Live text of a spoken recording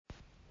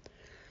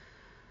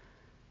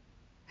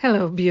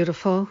Hello,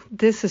 beautiful.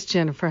 This is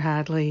Jennifer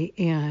Hadley,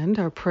 and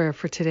our prayer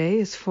for today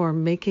is for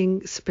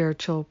making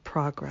spiritual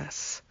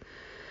progress.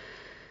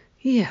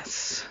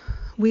 Yes,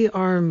 we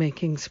are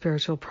making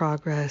spiritual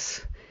progress,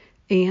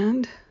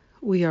 and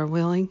we are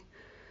willing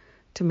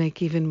to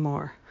make even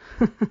more,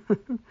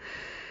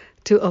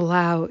 to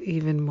allow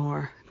even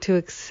more, to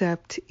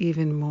accept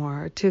even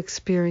more, to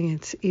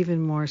experience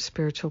even more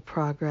spiritual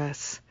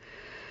progress.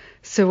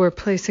 So we're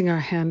placing our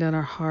hand on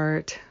our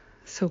heart,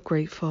 so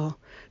grateful,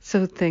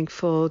 so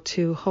thankful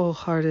to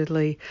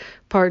wholeheartedly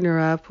partner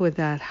up with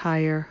that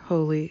higher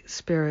Holy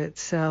Spirit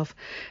self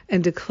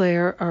and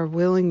declare our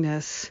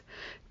willingness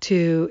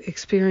to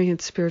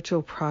experience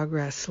spiritual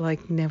progress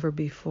like never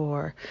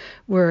before.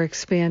 We're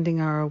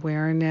expanding our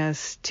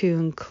awareness to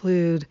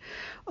include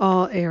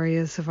all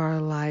areas of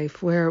our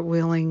life. We're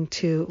willing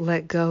to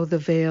let go the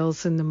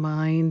veils in the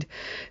mind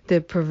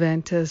that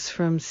prevent us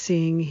from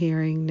seeing,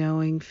 hearing,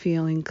 knowing,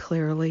 feeling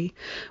clearly.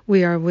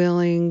 We are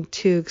willing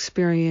to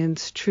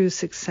experience true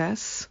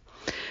success.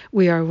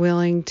 We are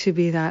willing to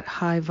be that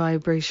high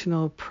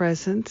vibrational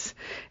presence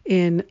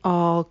in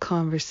all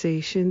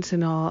conversations,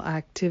 in all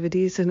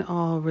activities, in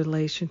all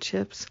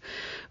relationships.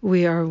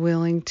 We are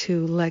willing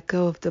to let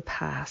go of the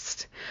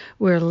past.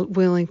 We're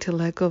willing to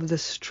let go of the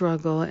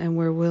struggle, and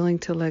we're willing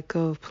to let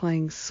go of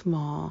playing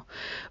small.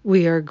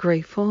 We are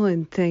grateful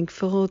and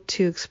thankful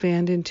to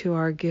expand into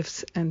our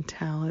gifts and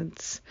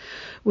talents.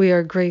 We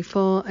are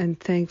grateful and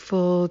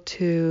thankful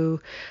to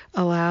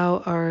allow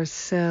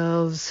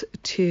ourselves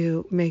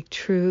to make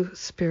true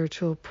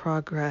spiritual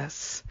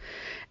progress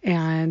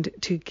and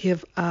to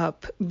give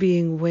up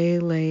being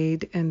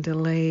waylaid and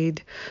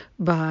delayed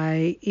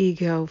by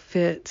ego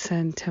fits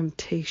and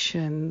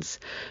temptations.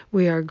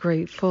 We are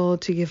grateful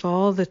to give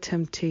all the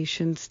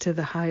temptations to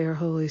the higher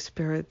Holy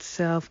Spirit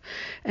self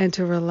and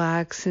to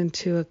relax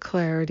into a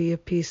clarity, a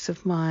peace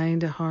of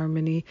mind, a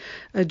harmony,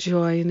 a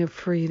joy, and a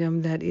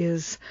freedom that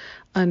is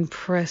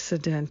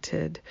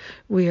unprecedented.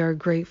 We are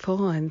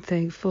grateful and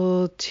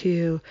thankful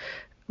to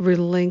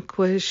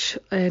relinquish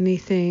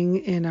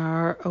anything in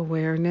our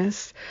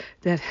awareness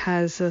that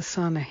has us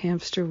on a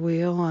hamster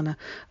wheel, on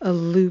a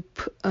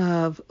loop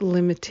of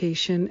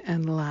limitation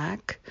and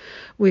lack.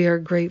 We are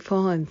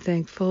grateful and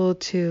thankful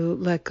to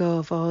let go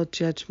of all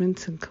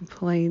judgments and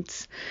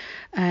complaints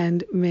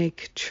and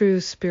make true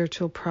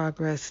spiritual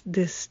progress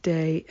this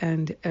day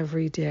and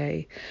every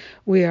day.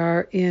 We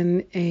are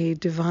in a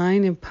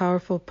divine and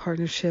powerful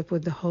partnership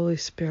with the Holy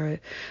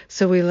Spirit.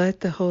 So we let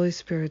the Holy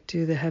Spirit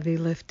do the heavy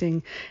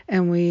lifting,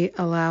 and we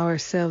allow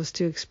ourselves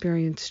to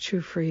experience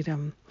true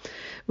freedom.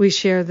 We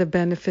share the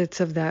benefits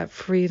of that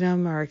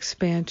freedom, our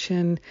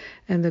expansion,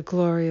 and the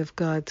glory of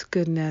God's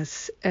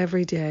goodness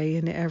every day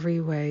in every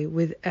way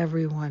with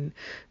everyone,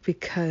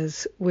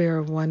 because we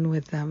are one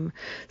with them.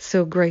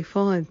 So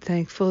grateful and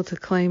thankful to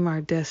claim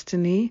our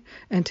destiny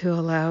and to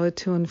allow it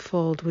to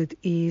unfold with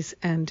ease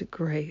and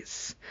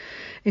grace.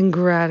 In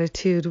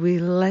gratitude, we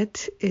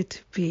let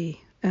it be,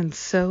 and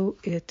so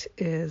it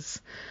is.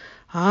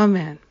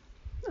 Amen.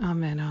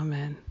 Amen.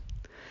 Amen.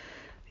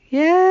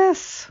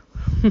 Yes.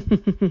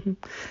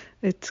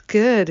 It's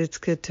good. It's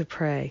good to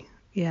pray.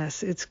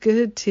 Yes, it's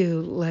good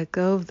to let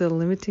go of the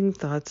limiting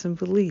thoughts and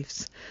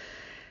beliefs.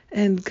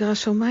 And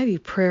gosh almighty,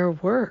 prayer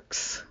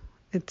works.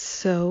 It's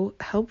so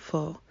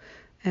helpful.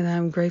 And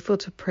I'm grateful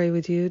to pray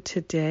with you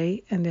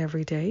today and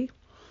every day.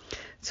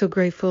 So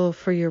grateful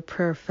for your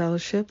prayer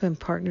fellowship and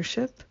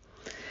partnership.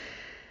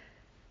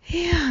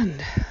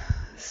 And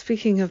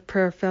speaking of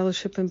prayer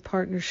fellowship and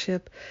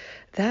partnership,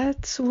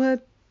 that's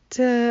what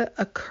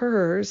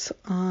occurs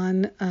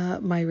on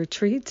my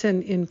retreats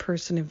and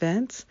in-person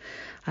events.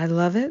 I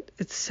love it.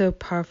 It's so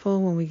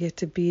powerful when we get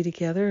to be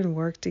together and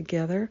work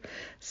together.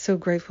 So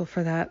grateful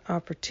for that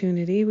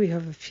opportunity. We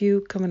have a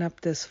few coming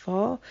up this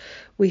fall.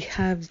 We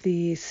have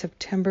the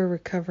September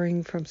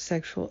Recovering from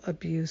Sexual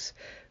Abuse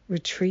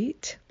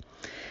retreat,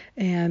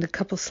 and a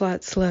couple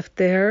slots left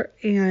there,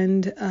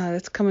 and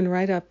it's coming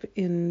right up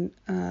in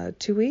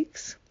 2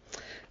 weeks.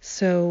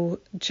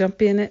 So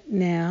jump in it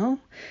now.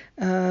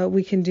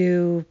 We can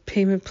do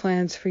payment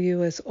plans for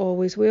you as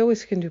always. We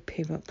always can do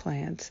payment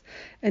plans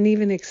and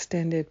even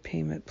extended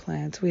payment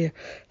plans. We are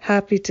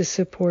happy to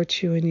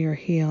support you in your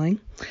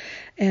healing.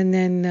 And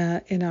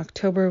then in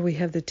October, we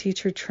have the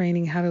teacher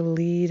training, how to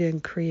lead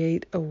and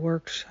create a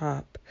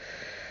workshop.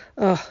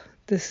 Oh,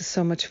 this is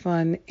so much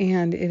fun.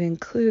 And it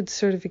includes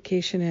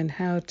certification in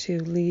how to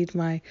lead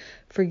my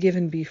Forgive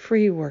and Be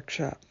Free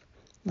workshop.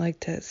 I like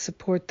to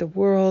support the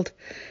world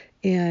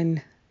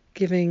in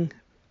giving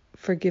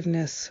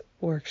forgiveness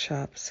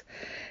workshops.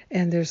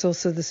 And there's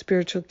also the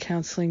spiritual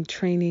counseling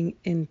training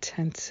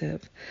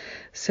intensive.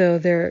 So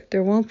there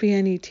won't be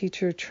any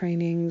teacher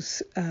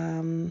trainings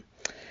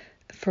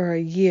for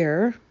a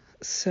year.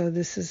 So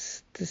this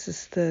is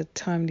the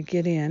time to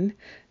get in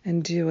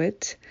and do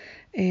it.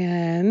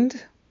 And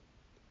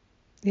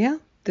yeah,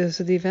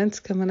 those are the events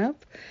coming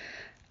up.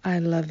 I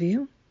love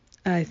you.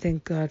 I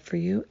thank God for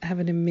you. Have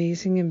an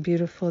amazing and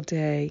beautiful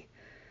day.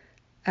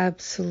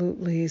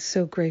 Absolutely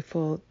so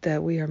grateful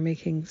that we are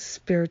making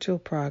spiritual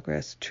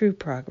progress, true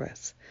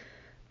progress.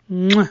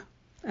 Mwah.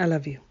 I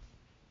love you.